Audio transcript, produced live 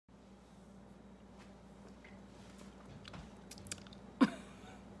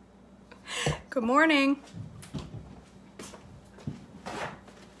Good morning.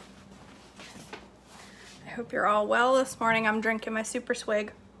 I hope you're all well this morning. I'm drinking my super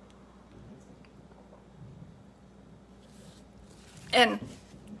swig. And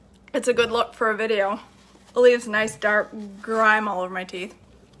it's a good look for a video. It leaves nice dark grime all over my teeth.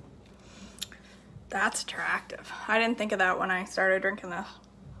 That's attractive. I didn't think of that when I started drinking this.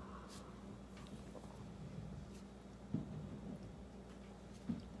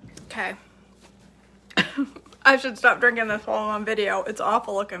 Okay. I should stop drinking this while I'm on video. It's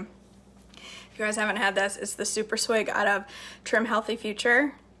awful looking. If you guys haven't had this, it's the Super Swig out of Trim Healthy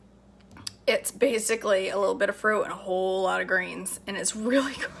Future. It's basically a little bit of fruit and a whole lot of greens, and it's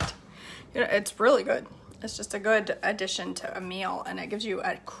really good. You know, it's really good. It's just a good addition to a meal, and it gives you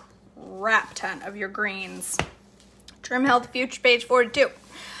a crap ton of your greens. Trim Healthy Future, page 42. All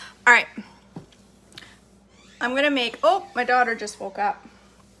right. I'm gonna make, oh, my daughter just woke up.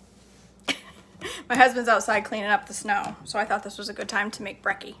 My husband's outside cleaning up the snow, so I thought this was a good time to make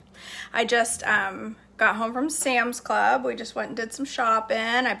brekkie. I just got home from Sam's Club. We just went and did some shopping.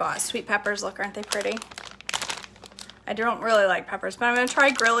 I bought sweet peppers. Look, aren't they pretty? I don't really like peppers, but I'm going to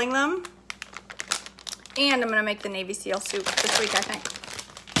try grilling them. And I'm going to make the Navy SEAL soup this week, I think,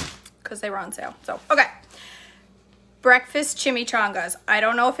 because they were on sale. So, okay. Breakfast chimichangas. I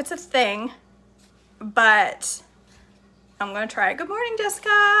don't know if it's a thing, but I'm going to try it. Good morning,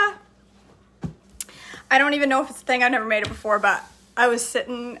 Jessica. I don't even know if it's a thing. I've never made it before, but I was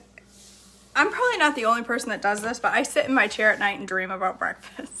sitting, I'm probably not the only person that does this, but I sit in my chair at night and dream about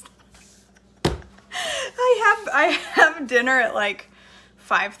breakfast. I have dinner at like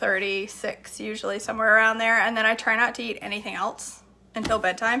 5:30, 6, usually somewhere around there, and then I try not to eat anything else until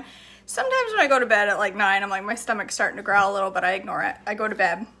bedtime. Sometimes when I go to bed at like 9, I'm like, my stomach's starting to growl a little, but I ignore it. I go to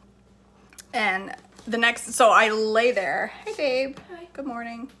bed, and so I lay there. Hey, babe. Hi. Good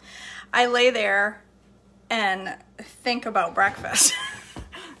morning. I lay there and think about breakfast.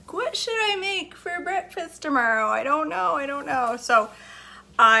 What should I make for breakfast tomorrow? I don't know. So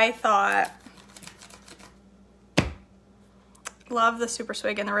I thought, love the Super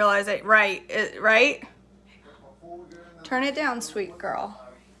Swig, and then realize it, right? Turn it down, sweet girl.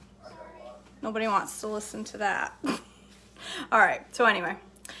 Nobody wants to listen to that. All right, so anyway,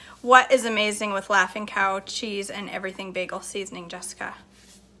 what is amazing with Laughing Cow cheese and everything bagel seasoning, Jessica?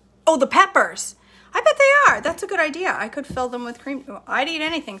 Oh, the peppers. I bet they are. That's a good idea. I could fill them with cream. I'd eat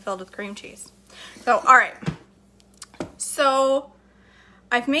anything filled with cream cheese. So, all right. So,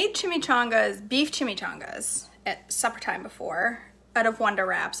 I've made chimichangas, beef chimichangas at supper time before out of Wonder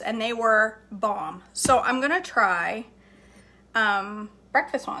Wraps, and they were bomb. So, I'm going to try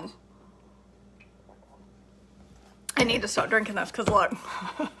breakfast ones. I need to start drinking this because look.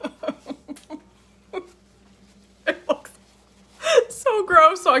 It looks so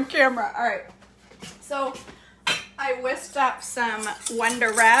gross on camera. All right. So I whisked up some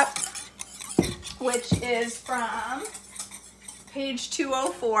Wonder Wrap, which is from page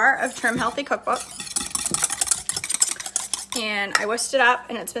 204 of Trim Healthy Cookbook. And I whisked it up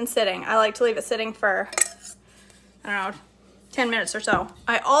and it's been sitting. I like to leave it sitting for, I don't know, 10 minutes or so.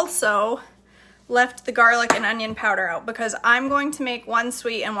 I also left the garlic and onion powder out because I'm going to make one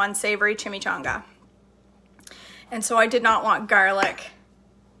sweet and one savory chimichanga. And so I did not want garlic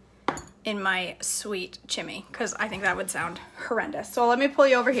in my sweet chimmy because I think that would sound horrendous. So let me pull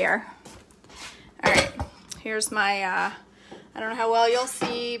you over here. All right, here's my, I don't know how well you'll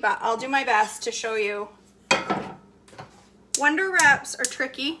see, but I'll do my best to show you. Wonder Wraps are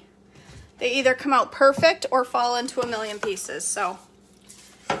tricky. They either come out perfect or fall into a million pieces. So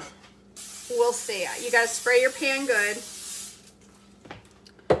we'll see. You gotta spray your pan good.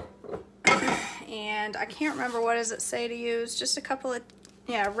 And I can't remember, what does it say to use? Just a couple of,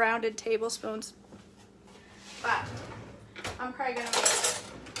 yeah, rounded tablespoons. But I'm probably gonna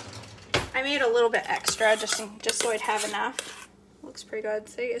I made a little bit extra just so I'd have enough. Looks pretty good.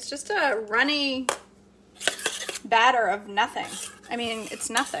 See, it's just a runny batter of nothing. I mean, it's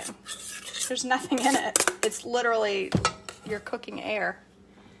nothing. There's nothing in it. It's literally you're cooking air.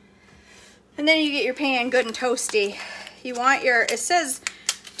 And then you get your pan good and toasty. You want your, it says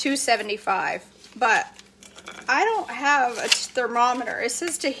 275, but I don't have a thermometer. It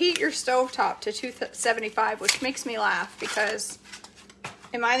says to heat your stovetop to 275, which makes me laugh because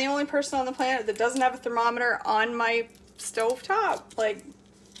am I the only person on the planet that doesn't have a thermometer on my stovetop? Like,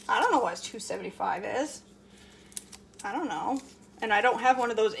 I don't know what 275 is. I don't know. And I don't have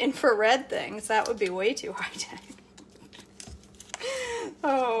one of those infrared things. That would be way too high tech.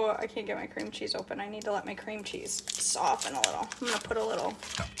 Oh, I can't get my cream cheese open. I need to let my cream cheese soften a little. I'm gonna put a little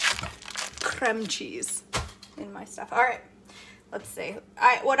creme cheese in my stuff. All right, Let's see.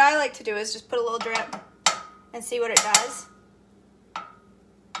 What I like to do is just put a little drip and see what it does.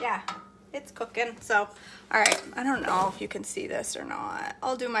 Yeah, it's cooking. So, all right. I don't know if you can see this or not.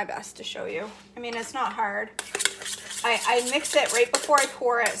 I'll do my best to show you. I mean, it's not hard. I mix it right before I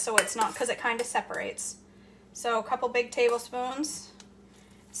pour it, so it's not, because it kind of separates. So a couple big tablespoons.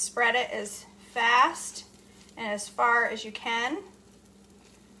 Spread it as fast and as far as you can.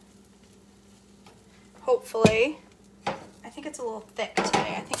 Hopefully. I think it's a little thick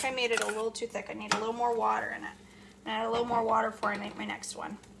today. I think I made it a little too thick. I need a little more water in it. And add a little more water before I make my next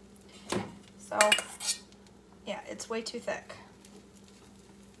one. So, yeah, it's way too thick.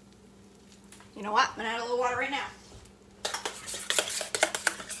 You know what? I'm gonna add a little water right now.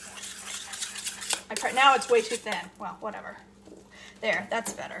 Now it's way too thin. Well, whatever. There,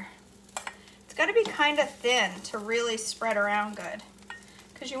 that's better. It's got to be kind of thin to really spread around good.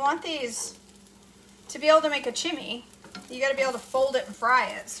 Because you want these, to be able to make a chimney, you got to be able to fold it and fry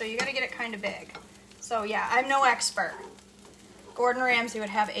it. So you got to get it kind of big. So yeah, I'm no expert. Gordon Ramsay would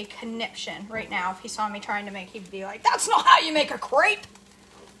have a conniption right now if he saw me trying to make, he'd be like, that's not how you make a crepe,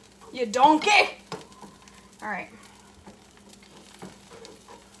 you donkey. All right.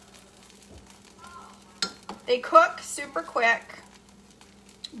 They cook super quick,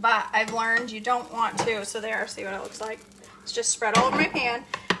 but I've learned you don't want to. So there, see what it looks like? It's just spread all over my pan.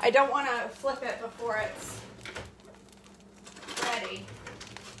 I don't want to flip it before it's ready,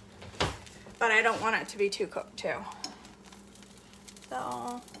 but I don't want it to be too cooked too.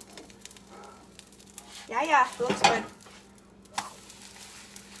 So, yeah, it looks good.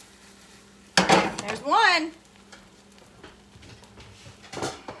 There's one.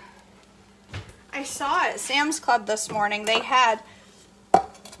 I saw at Sam's Club this morning, they had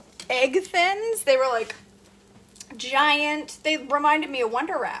egg thins. They were like giant. They reminded me of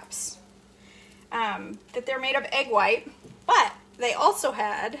Wonder Wraps. That they're made of egg white, but they also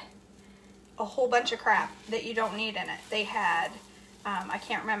had a whole bunch of crap that you don't need in it. They had, I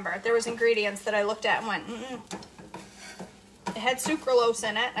can't remember. There was ingredients that I looked at and went, It had sucralose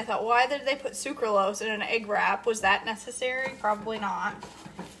in it. I thought, why did they put sucralose in an egg wrap? Was that necessary? Probably not.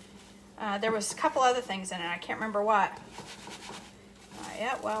 There was a couple other things in it. I can't remember what.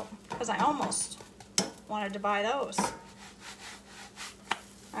 Yeah, well, because I almost wanted to buy those.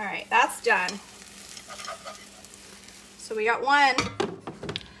 All right, that's done. So we got one.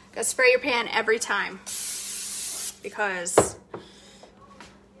 Gotta spray your pan every time. Because,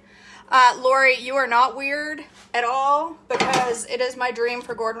 Lori, you are not weird at all, because it is my dream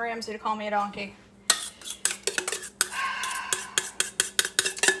for Gordon Ramsay to call me a donkey.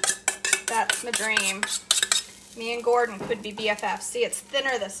 That's my dream. Me and Gordon could be BFFs. See, it's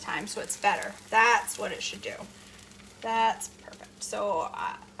thinner this time, so it's better. That's what it should do. That's perfect. So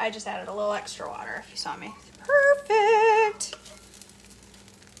I just added a little extra water, if you saw me. Perfect.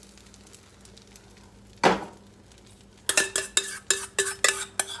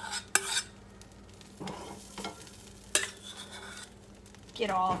 Get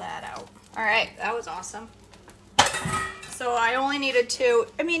all that out. All right, that was awesome. So I only needed 2.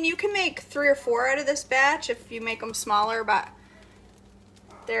 I mean, you can make 3 or 4 out of this batch if you make them smaller, but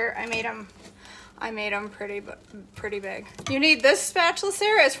there, I made them pretty big. You need this spatula,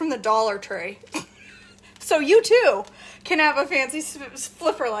 Sarah. It's from the Dollar Tree. So you too can have a fancy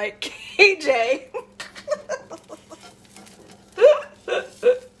flipper like KJ.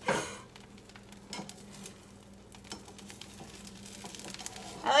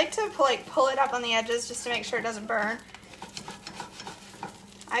 I like to pull it up on the edges just to make sure it doesn't burn.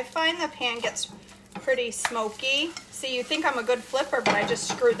 I find the pan gets pretty smoky. See, you think I'm a good flipper, but I just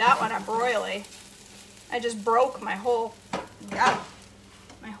screwed that one up royally. I just broke my whole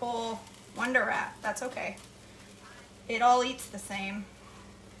Wonder Wrap. That's okay. It all eats the same.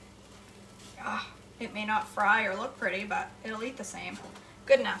 It may not fry or look pretty, but it'll eat the same.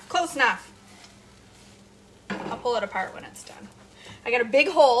 Good enough. Close enough. I'll pull it apart when it's done. I got a big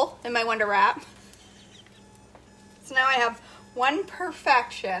hole in my Wonder Wrap. So now I have one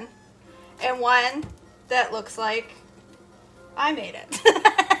perfection and one that looks like I made it.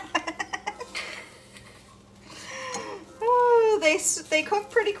 Oh, they cook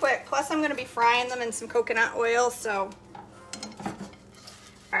pretty quick. Plus I'm going to be frying them in some coconut oil, so.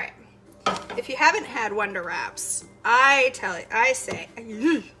 All right. If you haven't had Wonder Wraps, I say,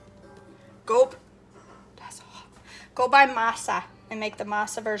 go buy masa and make the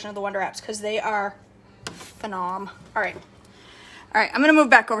masa version of the Wonder Wraps, because they are phenom. All right, I'm gonna move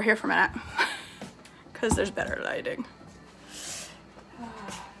back over here for a minute because there's better lighting.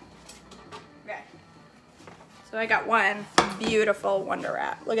 Okay, so I got one beautiful Wonder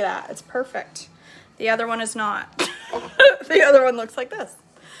Wrap. Look at that, it's perfect. The other one is not. The other one looks like this.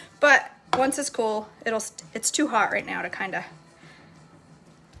 But once it's cool, it's too hot right now to kind of,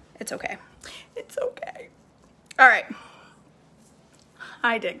 it's okay. It's okay. All right.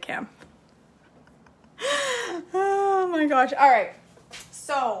 I did, Kim. Oh my gosh. All right.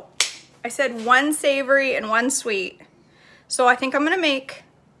 So I said 1 savory and 1 sweet. So I think I'm going to make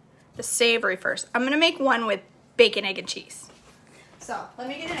the savory first. I'm going to make one with bacon, egg, and cheese. So let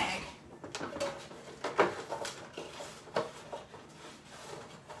me get an egg.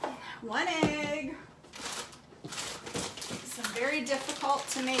 One egg. It's very difficult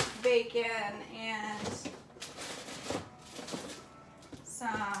to make bacon, and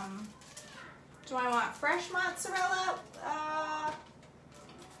some, do I want fresh mozzarella?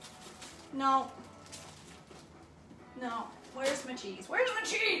 No. No. Where's my cheese? Where's my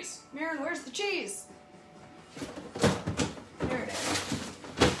cheese? Maren, where's the cheese? There it is.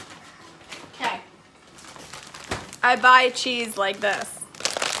 Okay. I buy cheese like this.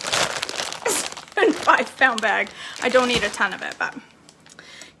 In 5-pound bag. I don't need a ton of it, but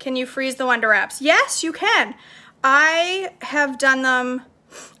can you freeze the Wonder Wraps? Yes, you can. I have done them.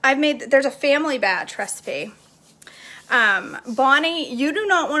 There's a family batch recipe. Bonnie, you do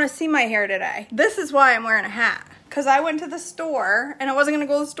not want to see my hair today. This is why I'm wearing a hat. Because I went to the store and I wasn't going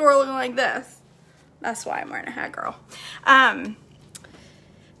to go to the store looking like this. That's why I'm wearing a hat, girl.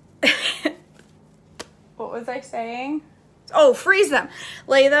 What was I saying? Oh, freeze them.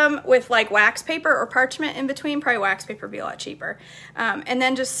 Lay them with like wax paper or parchment in between. Probably wax paper would be a lot cheaper. And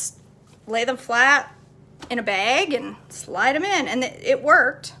then just lay them flat in a bag and slide them in. And it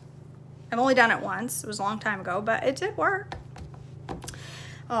worked. I've only done it once. It was a long time ago, but it did work.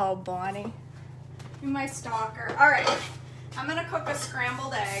 Oh, Bonnie. You're my stalker. All right. I'm going to cook a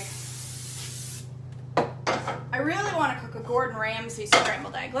scrambled egg. I really want to cook a Gordon Ramsay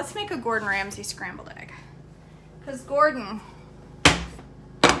scrambled egg. Let's make a Gordon Ramsay scrambled egg. Because Gordon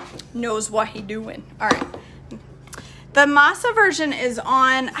knows what he doing. All right. The masa version is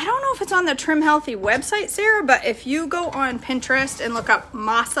on, I don't know if it's on the Trim Healthy website, Sarah, but if you go on Pinterest and look up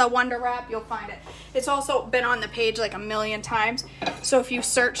masa Wonder Wrap, you'll find it. It's also been on the page like a million times. So if you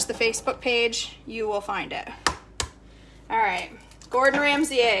search the Facebook page, you will find it. All right. Gordon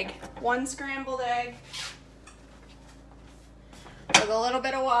Ramsay egg. 1 scrambled egg with a little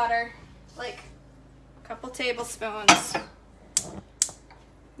bit of water, like a couple tablespoons,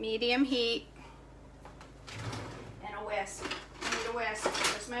 medium heat, and a whisk. I need a whisk.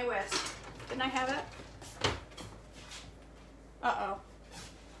 Where's my whisk? Didn't I have it? Uh-oh. I'm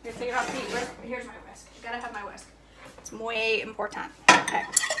gonna take it off the heat. Here's my whisk. I gotta have my whisk. It's muy important. Okay.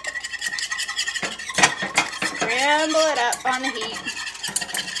 Scramble it up on the heat.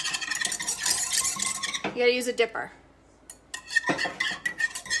 You gotta use a dipper.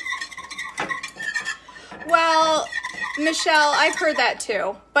 Well, Michelle, I've heard that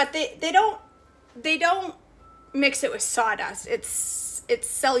too, but they don't mix it with sawdust. It's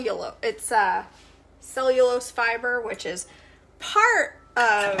cellulose. It's cellulose fiber, which is part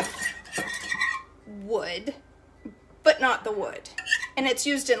of wood, but not the wood. And it's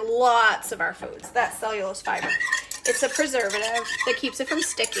used in lots of our foods, that cellulose fiber. It's a preservative that keeps it from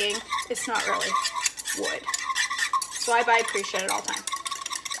sticking. It's not really wood. So I buy pre-shredded all the time.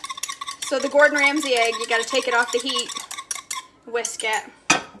 So the Gordon Ramsay egg, you got to take it off the heat, whisk it,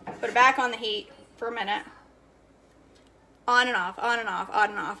 put it back on the heat for a minute. On and off, on and off,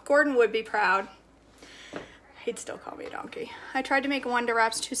 on and off. Gordon would be proud. He'd still call me a donkey. I tried to make Wonder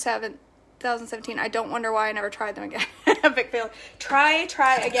Wraps 2017. I don't wonder why I never tried them again. Epic fail. Try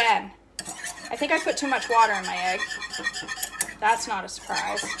again. I think I put too much water in my egg. That's not a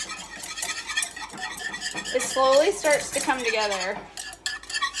surprise. It slowly starts to come together.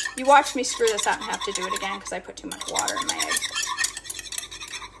 You watch me screw this up and have to do it again because I put too much water in my egg.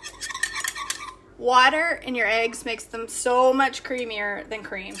 Water in your eggs makes them so much creamier than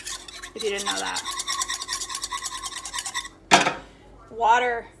cream, if you didn't know that.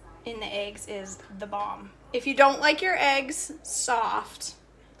 Water in the eggs is the bomb. If you don't like your eggs soft,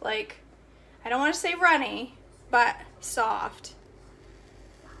 like, I don't want to say runny, but soft,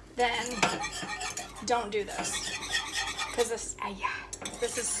 then don't do this. Because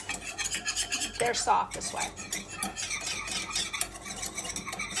they're soft this way.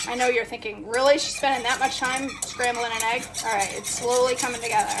 I know you're thinking, really? She's spending that much time scrambling an egg? All right, it's slowly coming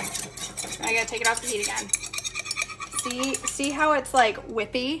together. I gotta take it off the heat again. See how it's like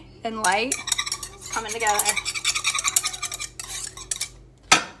whippy and light? It's coming together.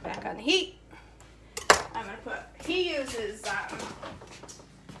 Back on the heat. I'm gonna put, he uses,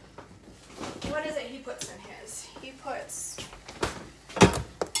 what is it he puts in his? He puts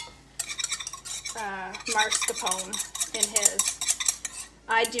mascarpone in his.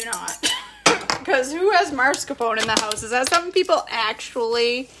 I do not. Because who has mascarpone in the house? Is that something people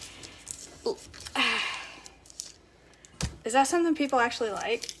actually... Is that something people actually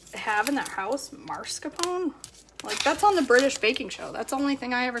like have in their house? Mascarpone? Like, that's on the British baking show. That's the only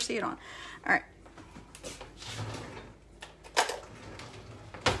thing I ever see it on. All right.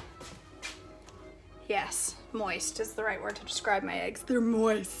 Yes, moist is the right word to describe my eggs. They're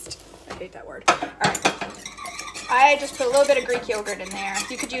moist. I hate that word. All right. I just put a little bit of Greek yogurt in there.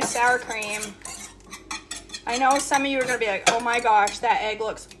 You could use sour cream. I know some of you are going to be like, oh my gosh, that egg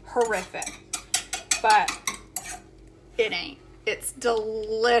looks horrific. But it ain't. It's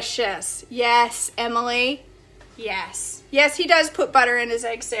delicious. Yes, Emily. Yes. Yes, he does put butter in his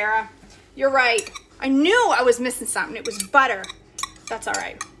egg, Sarah. You're right. I knew I was missing something. It was butter. That's all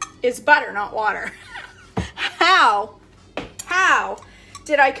right. It's butter, not water. How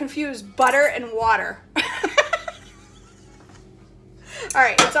did I confuse butter and water? All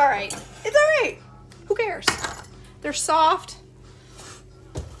right, it's all right. It's all right. Who cares? They're soft.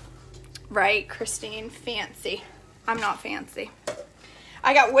 Right, Christine? Fancy. I'm not fancy.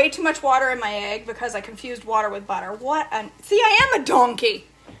 I got way too much water in my egg because I confused water with butter. See, I am a donkey.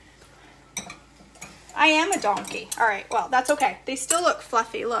 I am a donkey. All right, well, that's okay. They still look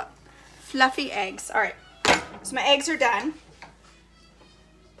fluffy. Look, fluffy eggs. All right, so my eggs are done.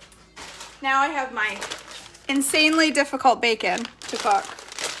 Now I have my insanely difficult bacon to cook.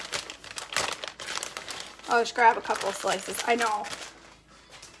 I'll just grab a couple of slices. I know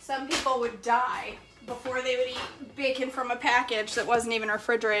some people would die before they would eat bacon from a package that wasn't even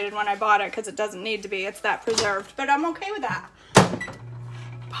refrigerated when I bought it because it doesn't need to be. It's that preserved, but I'm okay with that.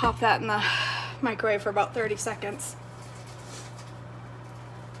 Pop that in the microwave for about 30 seconds.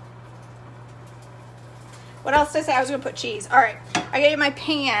 What else did I say? I was gonna put cheese. All right, I gotta get my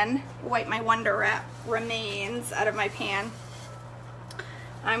pan, wipe my Wonder Wrap remains out of my pan.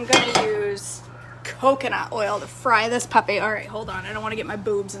 I'm gonna use coconut oil to fry this puppy. All right, hold on. I don't want to get my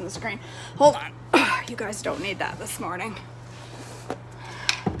boobs in the screen. Hold on. You guys don't need that this morning.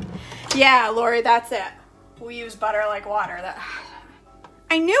 Yeah, Lori, that's it. We use butter like water.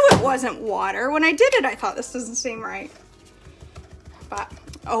 I knew it wasn't water. When I did it, I thought this doesn't seem right. But,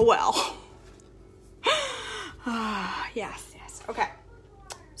 oh well. Yes. Okay.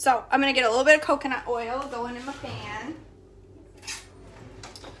 So, I'm going to get a little bit of coconut oil going in my pan.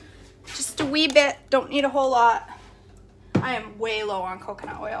 Just a wee bit. Don't need a whole lot. I am way low on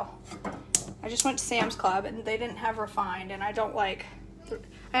coconut oil. I just went to Sam's Club and they didn't have refined, and I don't like...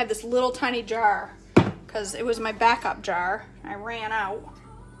 I had this little tiny jar because it was my backup jar. I ran out.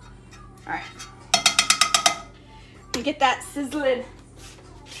 All right. And get that sizzling.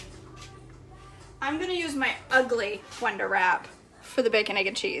 I'm going to use my ugly Wonder Wrap for the bacon, egg,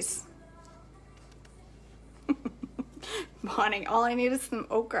 and cheese. Bonnie, all I need is some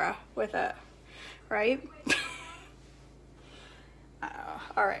okra with it, right?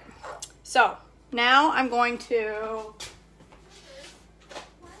 All right. So now I'm going to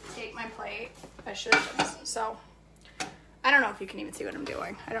take my plate. I should have done this. So I don't know if you can even see what I'm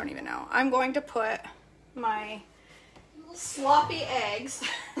doing. I don't even know. I'm going to put my sloppy eggs,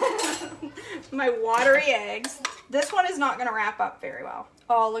 my watery eggs. This one is not going to wrap up very well.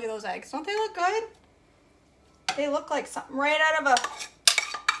 Oh, look at those eggs. Don't they look good? They look like something right out of a,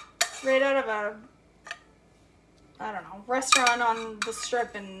 I don't know, restaurant on the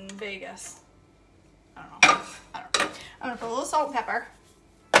Strip in Vegas. I don't know. I'm going to put a little salt and pepper.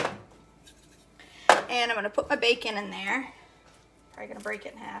 And I'm going to put my bacon in there. Probably going to break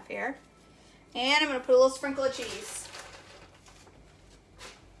it in half here. And I'm going to put a little sprinkle of cheese.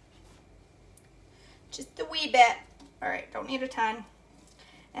 Just a wee bit. All right, don't need a ton.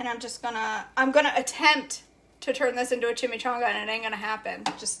 And I'm going to attempt to turn this into a chimichanga, and it ain't going to happen.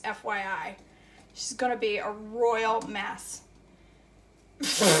 Just FYI. She's going to be a royal mess.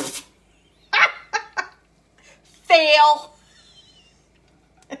 Fail.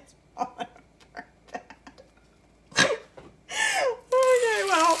 It's falling apart bad. Okay,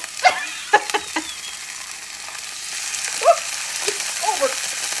 well. Over.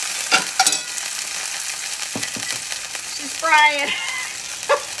 She's frying.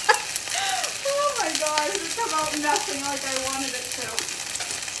 Oh my God, it's come out nothing like I wanted it to.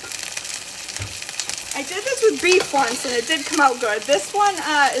 I did this with beef once and it did come out good. This one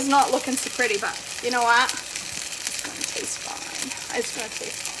is not looking so pretty, but you know what? It's going to taste fine. It's going to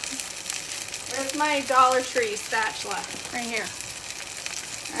taste fine. Where's my Dollar Tree spatula? Right here.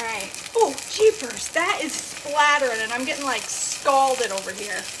 All right. Oh, jeepers. That is splattering and I'm getting like scalded over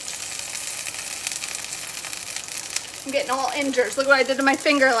here. I'm getting all injured. Look what I did to my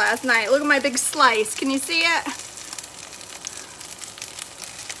finger last night. Look at my big slice. Can you see it?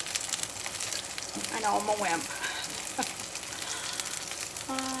 I know, I'm a wimp.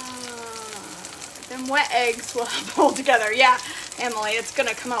 Them wet eggs will hold together. Yeah, Emily, it's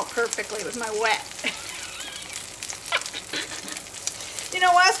gonna come out perfectly with my wet. You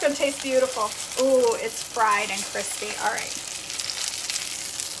know what? It's gonna taste beautiful. Ooh, it's fried and crispy. All right.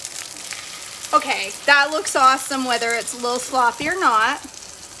 Okay, that looks awesome whether it's a little sloppy or not.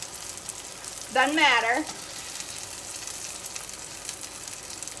 Doesn't matter.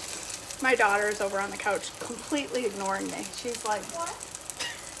 My daughter is over on the couch completely ignoring me. She's like, what?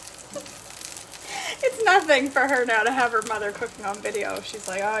 It's nothing for her now to have her mother cooking on video. She's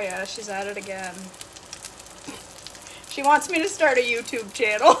like, oh yeah, she's at it again. She wants me to start a YouTube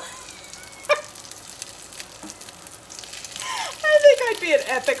channel. I think I'd be an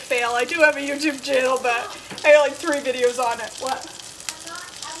epic fail. I do have a YouTube channel, but I got like 3 videos on it. What?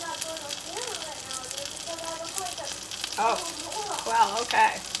 I'm not going on camera right now because I have a voice. Oh, well,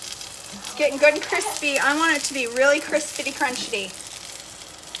 okay. It's getting good and crispy. I want it to be really crispity crunchy.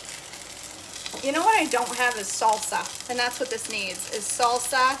 You know what I don't have is salsa, and that's what this needs, is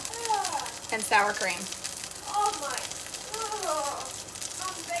salsa and sour cream. Oh my,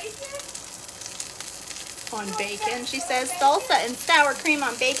 on bacon? On bacon, she says. Salsa and sour cream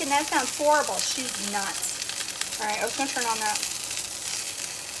on bacon, that sounds horrible. She's nuts. All right, I was gonna turn on that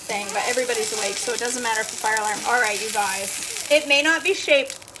thing, but everybody's awake, so it doesn't matter if the fire alarm. All right, you guys. It may not be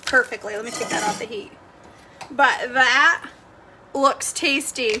shaped perfectly. Let me take that off the heat. But that looks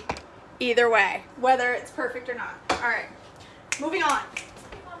tasty either way, whether it's perfect or not. All right, moving on.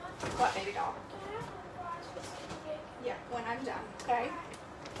 What, baby doll? Yeah, when I'm done, okay?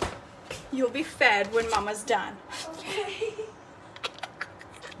 You'll be fed when Mama's done. Okay.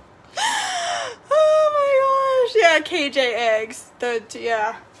 Oh my gosh, yeah, KJ eggs.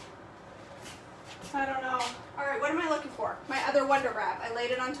 Yeah. I don't know. All right, what am I looking for? My other Wonder Wrap. I laid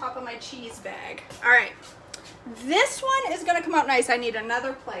it on top of my cheese bag. All right, this one is gonna come out nice. I need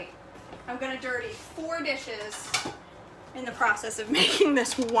another plate. I'm gonna dirty 4 dishes in the process of making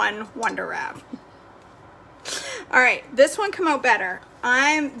this one Wonder Wrap. All right, this one come out better.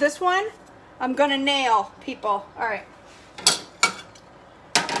 This one, I'm gonna nail, people. All right.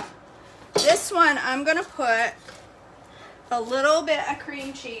 This one, I'm gonna put a little bit of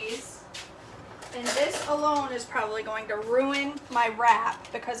cream cheese, and this alone is probably going to ruin my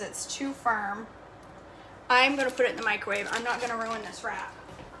wrap because it's too firm. I'm gonna put it in the microwave. I'm not gonna ruin this wrap.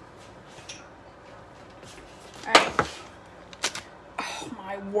 All right. Oh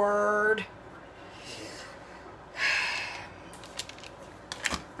my word.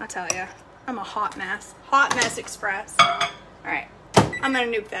 I'll tell you, I'm a hot mess. Hot mess express. All right, I'm gonna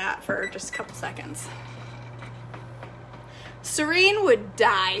nuke that for just a couple seconds. Serene would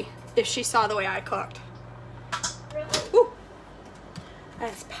die if she saw the way I cooked. Really? Woo.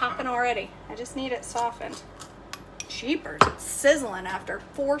 And it's popping already. I just need it softened. Jeepers, it's sizzling after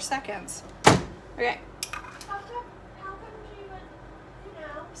 4 seconds. Okay. How come she would, you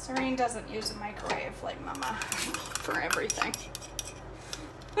know? Serene doesn't use a microwave like Mama for everything.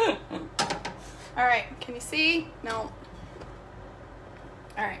 All right, can you see? No.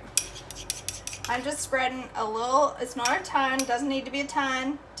 All right. I'm just spreading a little, it's not a ton, doesn't need to be a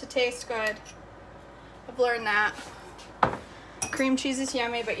ton to taste good. I've learned that. Cream cheese is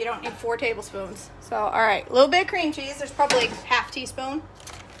yummy, but you don't need 4 tablespoons. So, all right, a little bit of cream cheese. There's probably like ½ teaspoon.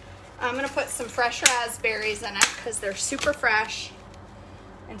 I'm gonna put some fresh raspberries in it because they're super fresh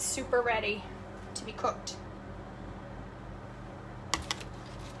and super ready to be cooked.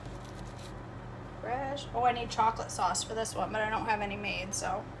 Fresh. Oh, I need chocolate sauce for this one, but I don't have any made,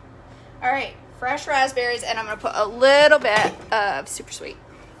 so. All right, fresh raspberries, and I'm gonna put a little bit of super sweet.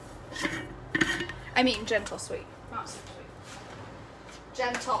 I mean gentle sweet, not super sweet.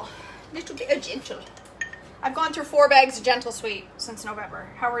 Gentle, little bit of gentle. I've gone through 4 bags of gentle sweet since November.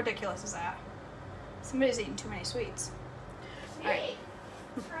 How ridiculous is that? Somebody's eating too many sweets. Me? All right.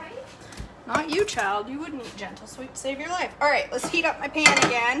 Right? Not you, child. You wouldn't eat gentle sweet to save your life. All right, let's heat up my pan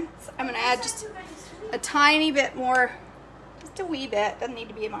again. So I'm gonna add just a tiny bit more, just a wee bit. Doesn't need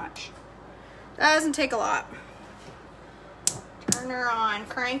to be much. That doesn't take a lot. Turn her on,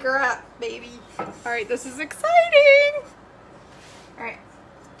 crank her up, baby. All right, this is exciting. All right,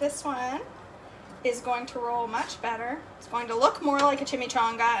 this one is going to roll much better. It's going to look more like a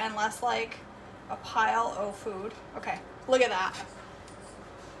chimichanga and less like a pile of food. Okay, look at that.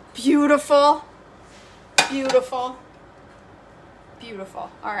 Beautiful, beautiful, beautiful.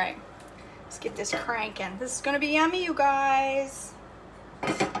 All right, let's get this cranking. This is gonna be yummy, you guys.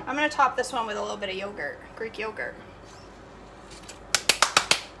 I'm gonna top this one with a little bit of yogurt, Greek yogurt.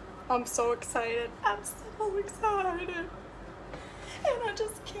 I'm so excited. I'm so excited. And I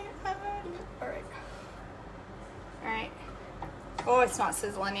just can't hide it. All right. All right. Oh, it's not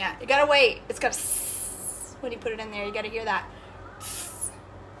sizzling yet. You gotta wait. It's gotta, when you put it in there, you gotta hear that.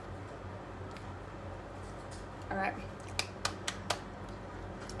 All right.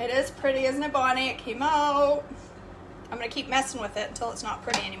 It is pretty, isn't it, Bonnie? It came out. I'm gonna keep messing with it until it's not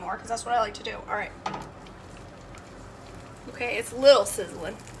pretty anymore, because that's what I like to do. All right. Okay, it's a little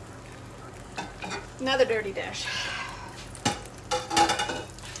sizzling. Another dirty dish.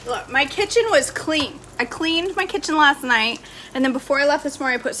 Look, my kitchen was clean. I cleaned my kitchen last night, and then before I left this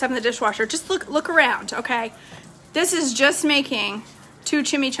morning, I put some in the dishwasher. Just look around, okay? This is just making 2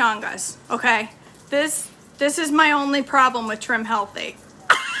 chimichangas, okay? This is my only problem with Trim Healthy.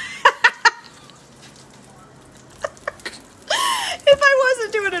 If I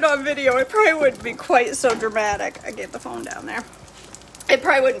wasn't doing it on video, it probably wouldn't be quite so dramatic. I get the phone down there. It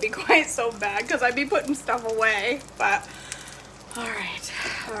probably wouldn't be quite so bad because I'd be putting stuff away, but all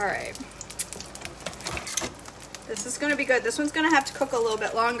right. This is gonna be good. This one's gonna have to cook a little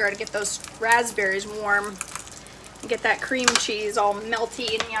bit longer to get those raspberries warm and get that cream cheese all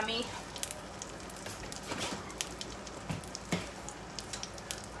melty and yummy.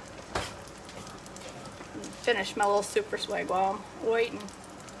 Finish my little super swig while I'm waiting.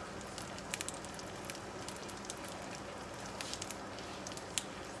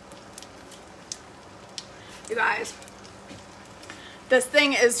 You guys, this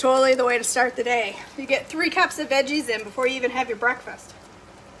thing is totally the way to start the day. You get 3 cups of veggies in before you even have your breakfast.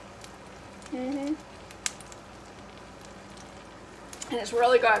 And it's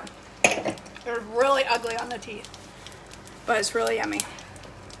really good. It's really ugly on the teeth, but it's really yummy.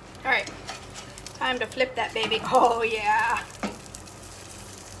 All right. Time to flip that baby. Oh yeah.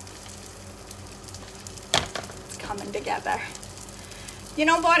 It's coming together. You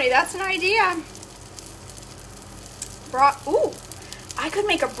know, Bonnie, that's an idea. Ooh, I could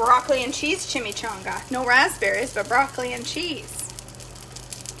make a broccoli and cheese chimichanga. No raspberries, but broccoli and cheese.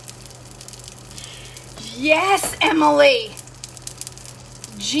 Yes, Emily.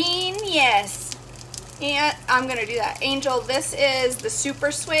 Genius. And I'm gonna do that. Angel, this is the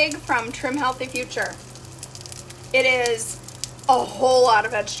Super Swig from Trim Healthy Future. It is a whole lot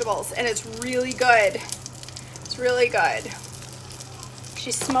of vegetables and it's really good. It's really good.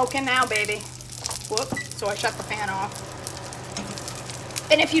 She's smoking now, baby. Whoop, so I shut the fan off.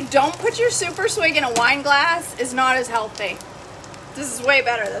 And if you don't put your Super Swig in a wine glass, it's not as healthy. This is way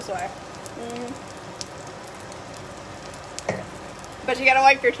better this way. But you gotta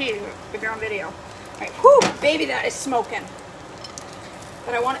wipe your teeth if you're on video. All right, whew, baby, that is smoking.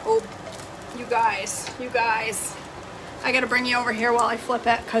 But I want to, oh, you guys, I gotta bring you over here while I flip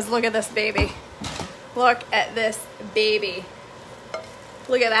it, because look at this baby. Look at this baby.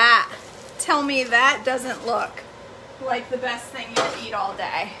 Look at that. Tell me that doesn't look like the best thing you'll eat all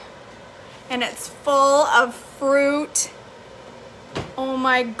day. And it's full of fruit. Oh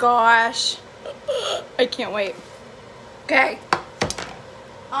my gosh. I can't wait. Okay.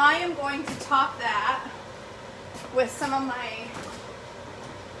 I am going to top that with some of my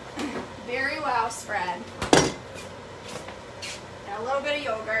Very Well spread. And a little bit of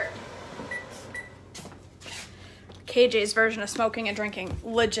yogurt. KJ's version of smoking and drinking.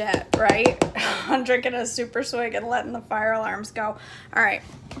 Legit, right? I'm drinking a Super Swig and letting the fire alarms go. All right.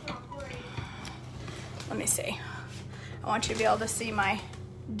 Let me see. I want you to be able to see my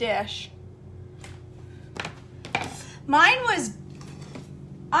dish. Mine was,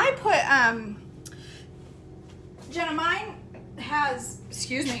 I put, Jenna, mine has,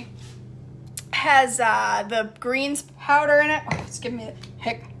 excuse me, has the greens powder in it. Oh, it's giving me the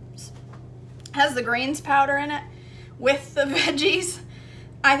hiccups. Has the greens powder in it with the veggies.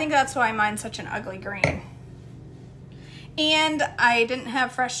 I think that's why mine's such an ugly green. And I didn't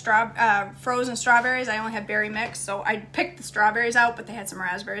have fresh frozen strawberries. I only had berry mix, so I picked the strawberries out, but they had some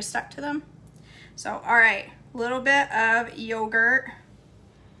raspberries stuck to them. So, all right, a little bit of yogurt,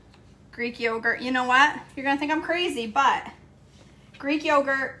 Greek yogurt. You know what? You're gonna think I'm crazy, but Greek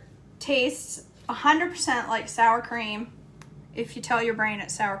yogurt tastes 100% like sour cream if you tell your brain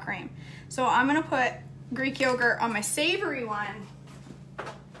it's sour cream. So I'm gonna put Greek yogurt on my savory one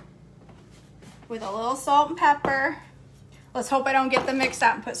with a little salt and pepper. Let's hope I don't get them mixed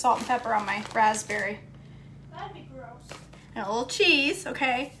up and put salt and pepper on my raspberry. That'd be gross. And a little cheese,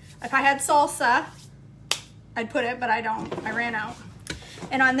 okay? If I had salsa, I'd put it, but I don't. I ran out.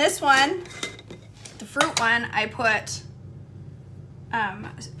 And on this one, the fruit one, I put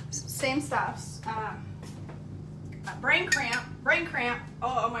same stuffs. Brain cramp.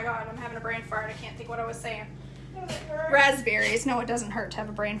 Oh my God, I'm having a brain fart. I can't think what I was saying. Does it hurt? Raspberries. No, it doesn't hurt to have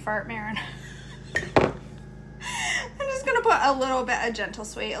a brain fart, Marin. I'm just gonna put a little bit of gentle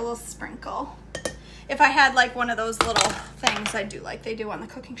sweet, a little sprinkle. If I had like one of those little things, I'd do like they do on the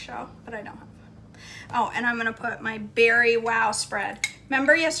cooking show, but I don't have. Oh, and I'm gonna put my berry wow spread.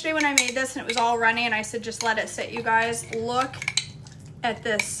 Remember yesterday when I made this and it was all runny and I said just let it sit, you guys? Look at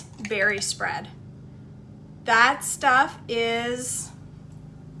this berry spread. That stuff is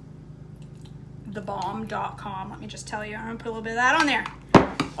thebomb.com. Let me just tell you, I'm gonna put a little bit of that on there.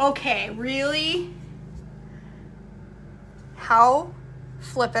 Okay, really? How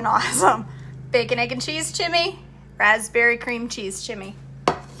flippin' awesome. Bacon, egg, and cheese chimmy, raspberry cream cheese chimmy.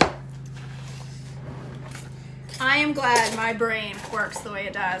 I am glad my brain works the way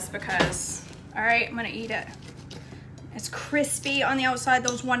it does because, all right, I'm gonna eat it. It's crispy on the outside.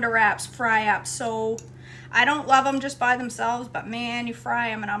 Those Wonder Wraps fry up so, I don't love them just by themselves, but man, you fry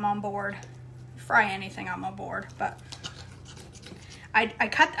them and I'm on board. Fry anything, I'm on board. But I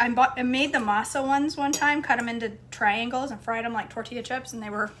made the masa ones one time, cut them into triangles and fried them like tortilla chips, and they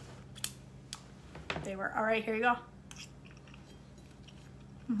were all right. Here you go.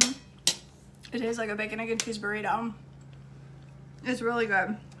 It is like a bacon, egg, and cheese burrito. It's really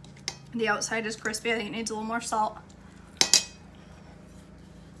good. The outside is crispy. I think it needs a little more salt.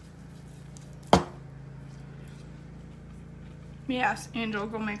 Yes, Angel,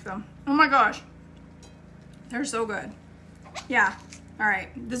 go make them. Oh my gosh. They're so good. Yeah. All right.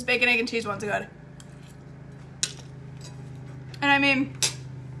 This bacon, egg, and cheese one's good. And I mean,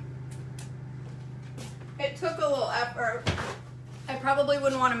 it took a little effort. I probably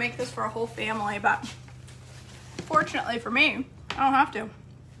wouldn't want to make this for a whole family, but fortunately for me, I don't have to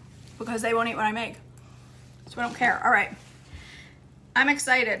because they won't eat what I make. So I don't care. All right. I'm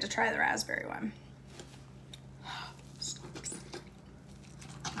excited to try the raspberry one.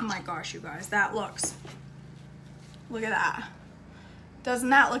 Oh my gosh, you guys, that looks, look at that. Doesn't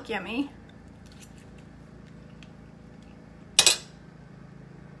that look yummy?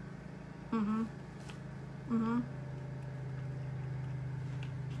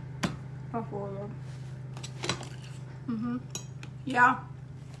 Yeah,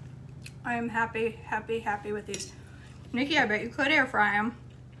 I am happy with these. Nikki, I bet you could air fry them.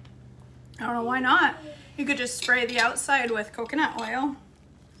 I don't know why not. You could just spray the outside with coconut oil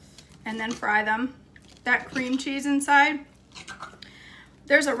and then fry them. That cream cheese inside,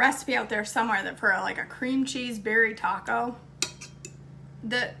 there's a recipe out there somewhere that for like a cream cheese berry taco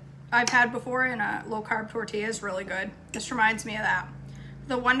that I've had before in a low carb tortilla is really good. This reminds me of that.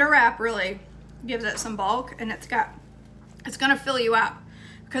 The Wonder Wrap really gives it some bulk, and it's gonna fill you up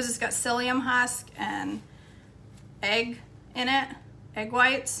because it's got psyllium husk and egg in it, egg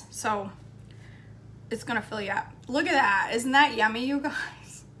whites, so it's gonna fill you up. Look at that, isn't that yummy, you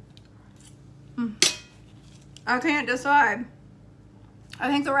guys? I can't decide. I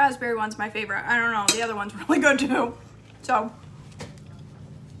think the raspberry one's my favorite. I don't know, the other one's really good too. So,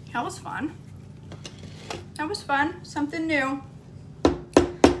 that was fun. That was fun, something new.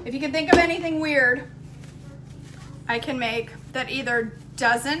 If you can think of anything weird I can make that either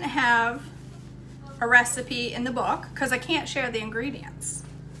doesn't have a recipe in the book, because I can't share the ingredients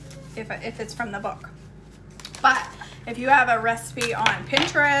if it's from the book. But if you have a recipe on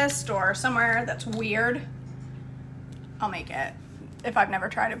Pinterest or somewhere that's weird, I'll make it. If I've never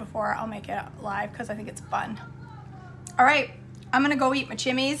tried it before, I'll make it live because I think it's fun. All right, I'm gonna go eat my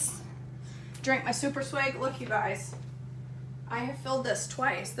chimis, drink my super swig. Look, you guys, I have filled this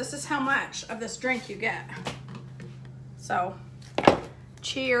twice. This is how much of this drink you get. So,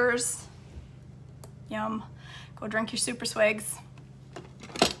 cheers. Yum. Go drink your super swigs.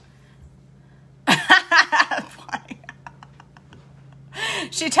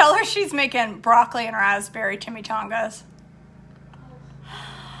 She tell her she's making broccoli and raspberry chimichangas.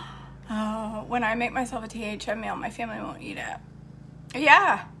 Oh, when I make myself a THM meal, my family won't eat it.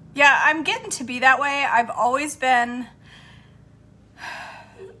 Yeah, I'm getting to be that way. I've always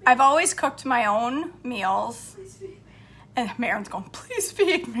cooked my own meals. Please feed me. And Marin's going, please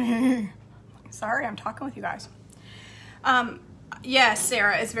feed me. Sorry, I'm talking with you guys. Yes,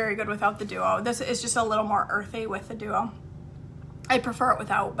 Sarah is very good without the duo. This is just a little more earthy with the duo. I prefer it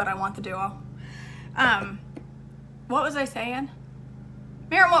without, but I want the duo. What was I saying?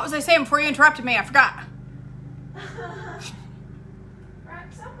 Marin, what was I saying before you interrupted me? I forgot.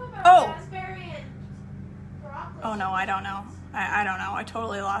 Something about Oh. raspberry and broccoli. Oh no, I don't know. I don't know. I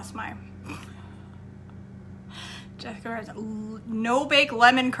totally lost my... Jessica has no bake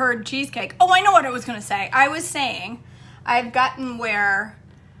lemon curd cheesecake. Oh, I know what I was gonna say. I was saying I've gotten where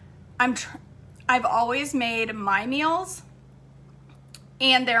I've always made my meals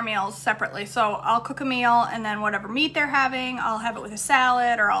and their meals separately. So I'll cook a meal, and then whatever meat they're having, I'll have it with a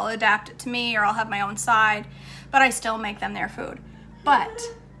salad, or I'll adapt it to me, or I'll have my own side, but I still make them their food. But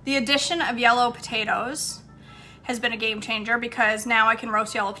the addition of yellow potatoes has been a game changer, because now I can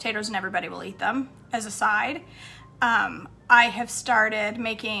roast yellow potatoes and everybody will eat them as a side. I have started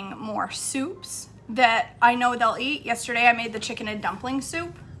making more soups that I know they'll eat. Yesterday I made the chicken and dumpling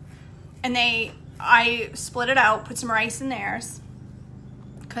soup, and I split it out, put some rice in theirs,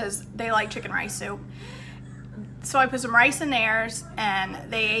 because they like chicken rice soup. So I put some rice in theirs,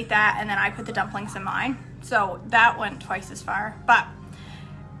 and they ate that, and then I put the dumplings in mine. So that went twice as far, but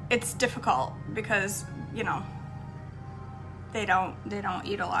it's difficult because, you know, they don't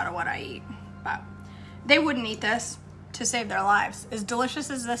eat a lot of what I eat. But they wouldn't eat this to save their lives. As delicious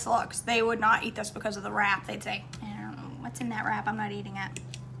as this looks, they would not eat this because of the wrap. They'd say, I don't know, what's in that wrap? I'm not eating it.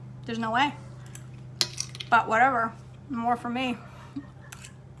 There's no way. But whatever, more for me. I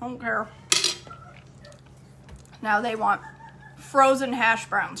don't care. Now they want frozen hash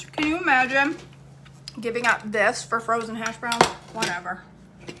browns. Can you imagine giving up this for frozen hash browns? Whatever.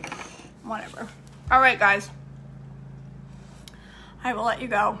 Whatever. All right, guys. I will let you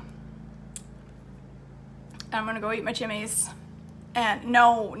go. I'm gonna go eat my chimis. And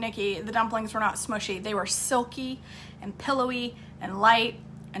no, Nikki, the dumplings were not smushy. They were silky and pillowy and light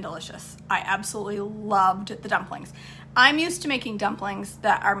and delicious. I absolutely loved the dumplings. I'm used to making dumplings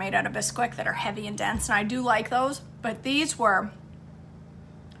that are made out of Bisquick that are heavy and dense, and I do like those, but these were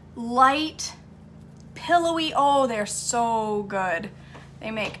light, pillowy. Oh, they're so good.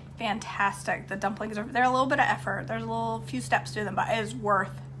 They make fantastic. The dumplings they're a little bit of effort. There's a few steps to them, but it is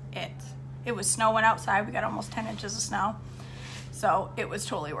worth it. It was snowing outside. We got almost 10 inches of snow. So it was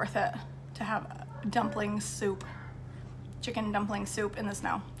totally worth it to have dumpling soup, chicken dumpling soup in the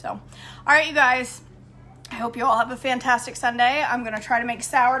snow. So, all right, you guys, I hope you all have a fantastic Sunday. I'm gonna try to make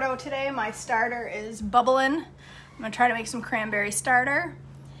sourdough today. My starter is bubbling. I'm gonna try to make some cranberry starter.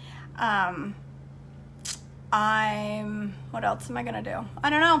 What else am I gonna do? I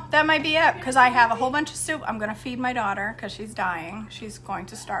don't know. That might be it, because I have a whole bunch of soup. I'm gonna feed my daughter because she's dying. She's going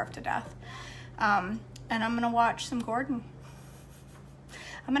to starve to death. And I'm gonna watch some Gordon.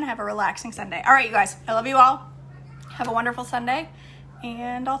 I'm gonna have a relaxing Sunday. All right, you guys, I love you all. Have a wonderful Sunday,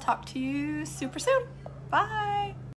 and I'll talk to you super soon. Bye.